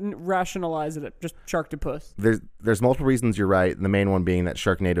gonna rationalize it. Just Sharktopus. There's multiple reasons you're right. The main one being that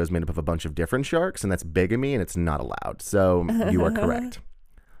Sharknado is made up of a bunch of different sharks, and that's bigamy, and it's not allowed. So you are correct.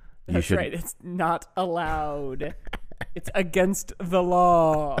 That's right. It's not allowed. It's against the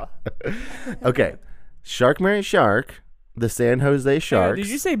law. Okay, Shark, marry shark. The San Jose Sharks. Did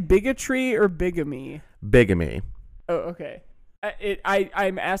you say bigotry or bigamy? Bigamy. Oh, okay.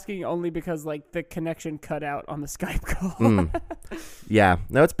 I'm asking only because like the connection cut out on the Skype call. Yeah,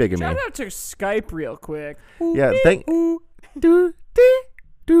 no, it's bigamy. Shout out to Skype real quick. Yeah,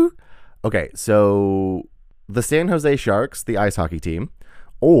 Okay, so the San Jose Sharks, the ice hockey team,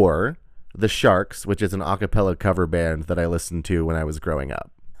 or the Sharks, which is an a cappella cover band that I listened to when I was growing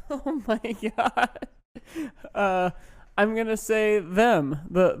up. Oh my god. I'm gonna say them,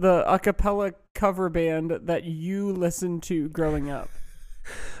 the a cappella cover band that you listened to growing up.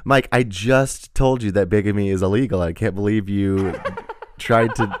 Mike, I just told you that bigamy is illegal. I can't believe you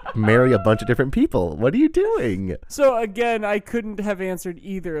tried to marry a bunch of different people. What are you doing? So again, I couldn't have answered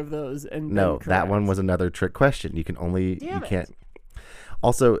either of those. And no, that one was another trick question. You can only can't.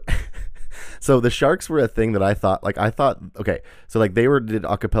 Also, so the Sharks were a thing that I thought okay, so like they did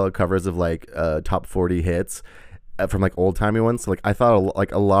a cappella covers of like top 40 hits. From like old timey ones. So like I thought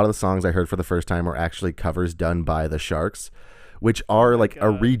like a lot of the songs I heard for the first time were actually covers done by the Sharks, which are like a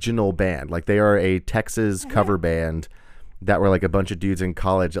regional band. Like they are a Texas cover band that were like a bunch of dudes in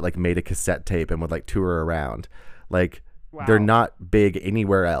college that like made a cassette tape and would like tour around. Like they're not big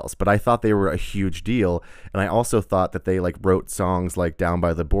anywhere else, but I thought they were a huge deal. And I also thought that they like wrote songs like Down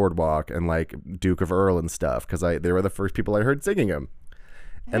by the Boardwalk and like Duke of Earl and stuff because they were the first people I heard singing them.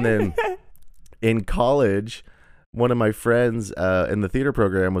 And then in college, one of my friends in the theater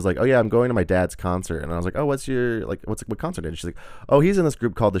program was like, oh yeah, I'm going to my dad's concert. And I was like, oh, what concert? And she's like, oh, he's in this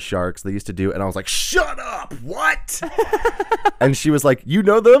group called the Sharks. They used to do, and I was like, shut up. What? And she was like, you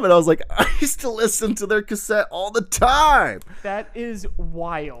know them? And I was like, I used to listen to their cassette all the time. That is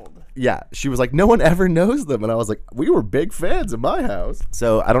wild. Yeah. She was like, no one ever knows them. And I was like, we were big fans in my house.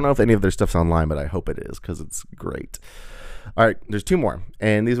 So I don't know if any of their stuff's online, but I hope it is because it's great. All right. There's two more.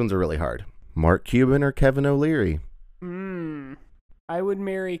 And these ones are really hard. Mark Cuban or Kevin O'Leary? I would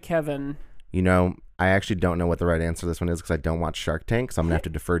marry Kevin. You know, I actually don't know what the right answer to this one is because I don't watch Shark Tank, so I'm going to have to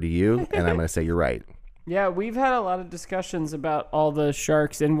defer to you, and I'm going to say you're right. Yeah, we've had a lot of discussions about all the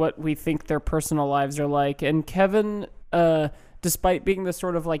sharks and what we think their personal lives are like. And Kevin, despite being the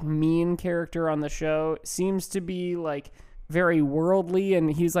sort of like mean character on the show, seems to be like very worldly,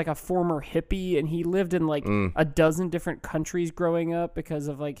 and he's like a former hippie, and he lived in like a dozen different countries growing up because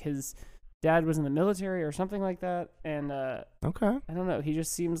of like his dad was in the military or something like that. And okay, I don't know, he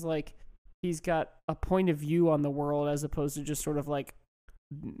just seems like he's got a point of view on the world as opposed to just sort of like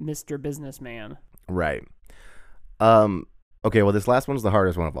Mr. Businessman. Right. Okay, well, this last one's the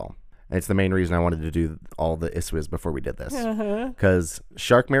hardest one of all. And it's the main reason I wanted to do all the ISWIS before we did this. Because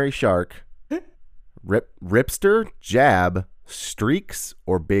Shark, marry shark, Ripster, Jab, Streaks,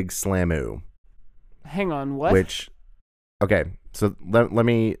 or Big Slamoo. Hang on, what? Okay, so let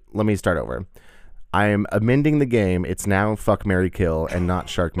me start over. I am amending the game. It's now Fuck, Marry, Kill, and not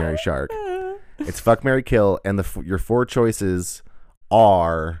Shark, Marry, Shark. It's Fuck, Marry, Kill, and your four choices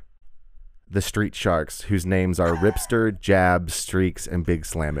are the Street Sharks, whose names are Ripster, Jab, Streaks, and Big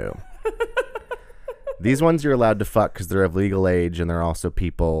Slamoo. These ones you're allowed to fuck because they're of legal age, and they're also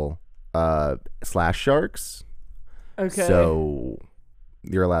people / sharks. Okay. So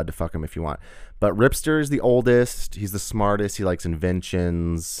you're allowed to fuck them if you want. But Ripster is the oldest. He's the smartest. He likes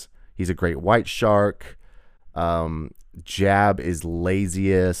inventions. He's a great white shark. Jab is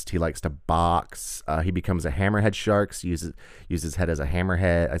laziest. He likes to box. He becomes a hammerhead shark. So uses his head as a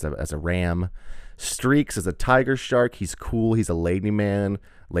hammerhead, as a ram. Streaks is a tiger shark. He's cool. He's a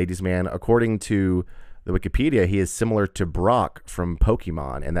ladies man. According to the Wikipedia, he is similar to Brock from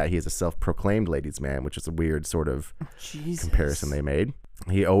Pokemon in that he is a self-proclaimed ladies man, which is a weird sort of comparison they made.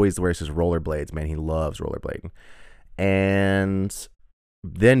 He always wears his rollerblades, man. He loves rollerblading. And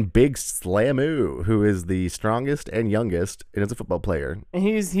then Big Slamoo, who is the strongest and youngest, and is a football player. And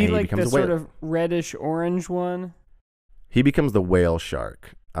he like the sort of reddish orange one. He becomes the whale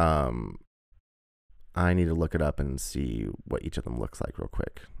shark. I need to look it up and see what each of them looks like real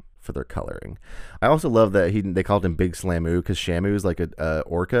quick for their coloring. I also love that they called him Big Slamoo because Shamu is like a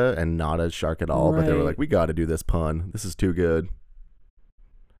orca and not a shark at all. Right. But they were like, we got to do this pun. This is too good.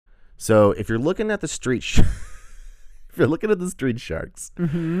 So if you're looking at the street, if you're looking at the street sharks,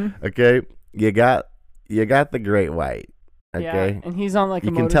 okay, you got the great white. Okay, yeah, and he's on like you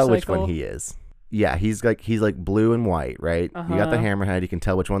a can motorcycle. tell which one he is. Yeah, he's like blue and white, right? You got the hammerhead. You can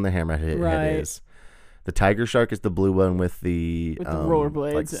tell which one the hammerhead head is. The tiger shark is the blue one with the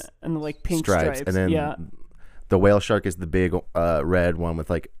rollerblades like, and the like pink stripes. And then the whale shark is the big red one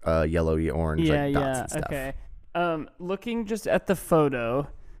with like yellowy orange like dots and stuff. Okay. Looking just at the photo,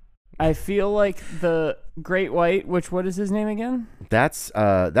 I feel like the great white, what is his name again? That's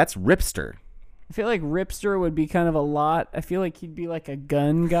Ripster. I feel like Ripster would be kind of a lot. I feel like he'd be like a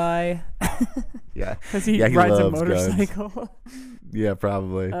gun guy. Yeah. Because he rides a motorcycle. Yeah,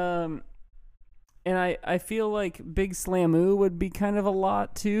 probably. And I feel like Big Slamoo would be kind of a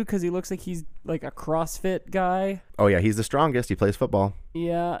lot too, because he looks like he's like a CrossFit guy. Oh yeah, he's the strongest. He plays football.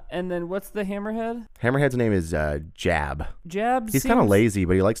 Yeah, and then what's the hammerhead? Hammerhead's name is Jab. Jab. He's kind of lazy,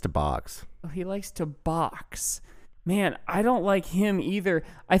 but he likes to box. Oh, he likes to box. Man, I don't like him either.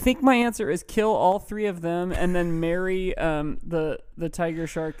 I think my answer is kill all three of them and then marry the tiger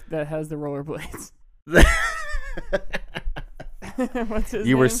shark that has the rollerblades. What's his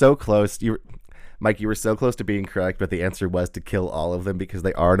name? Were so close. Mike, you were so close to being correct, but the answer was to kill all of them because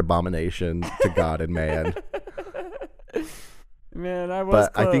they are an abomination to God and man. Man, I was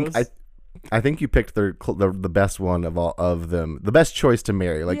close. I think you picked the best one of all of them, the best choice to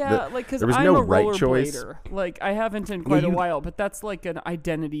marry. Like because there was I'm no a right choice. Like I haven't in quite a while, but that's like an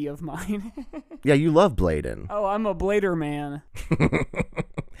identity of mine. Yeah, you love blading. Oh, I'm a blader man.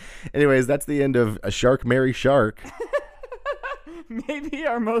 Anyways, that's the end of A Shark Marry Shark. Maybe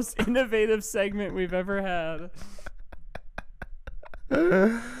our most innovative segment we've ever had.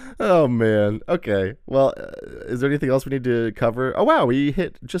 Oh man. Okay. Well, is there anything else we need to cover? Oh wow, we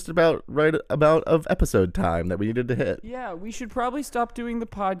hit just about right about of episode time that we needed to hit. Yeah, we should probably stop doing the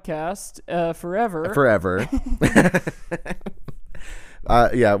podcast forever. Forever.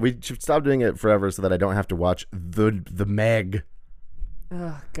 Yeah, we should stop doing it forever so that I don't have to watch the Meg.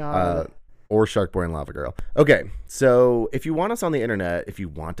 Oh God. Or Shark Boy and Lava Girl. Okay, so if you want us on the internet,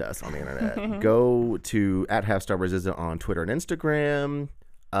 go to @HalfStarWarsIsn't on Twitter and Instagram.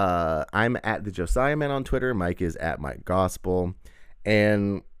 I'm at the Josiah Man on Twitter. Mike is at Mike Gospel.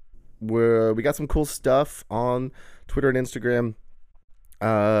 And we got some cool stuff on Twitter and Instagram.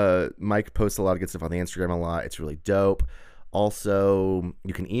 Mike posts a lot of good stuff on the Instagram a lot. It's really dope. Also,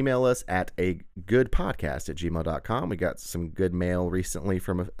 you can email us at agoodpodcast@gmail.com. We got some good mail recently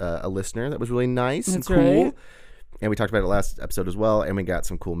from a listener that was really nice and cool. Right. And we talked about it last episode as well. And we got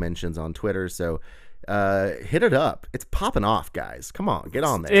some cool mentions on Twitter. So hit it up. It's popping off, guys. Come on, get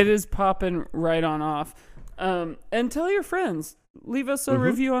on there. It is popping right on off. And tell your friends. Leave us a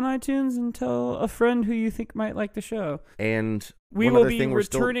review on iTunes and tell a friend who you think might like the show. And we will be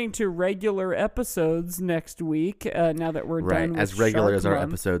returning to regular episodes next week. Now that we're done with as regular Shark as our Month.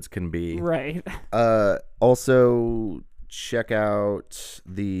 episodes can be. Right. Also, check out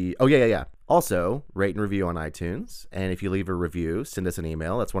the. Oh yeah. Also, rate and review on iTunes. And if you leave a review, send us an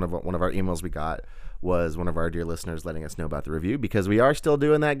email. That's one of our emails we got. Was one of our dear listeners letting us know about the review because we are still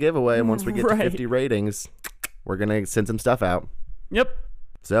doing that giveaway. And once we get to 50 ratings, we're gonna send some stuff out. Yep.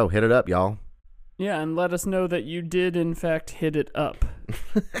 So hit it up, y'all. Yeah, and let us know that you did, in fact, hit it up.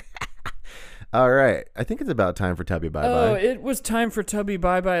 All right. I think it's about time for Tubby Bye Bye. Oh, it was time for Tubby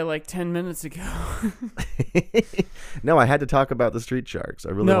Bye Bye like 10 minutes ago. No, I had to talk about the street sharks. I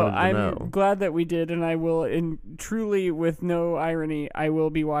really wanted to know. I'm glad that we did, and I will, truly with no irony, I will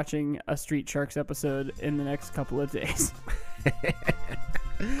be watching a Street Sharks episode in the next couple of days.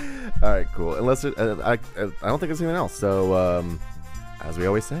 All right, cool. Unless I don't think there's anything else. So, as we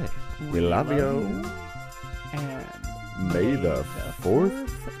always say, we love you. And may the 4th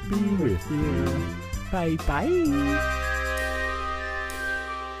be with you. Bye bye.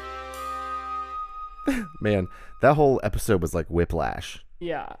 Man, that whole episode was like Whiplash.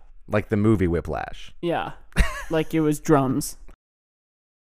 Yeah. Like the movie Whiplash. Yeah. Like it was drums.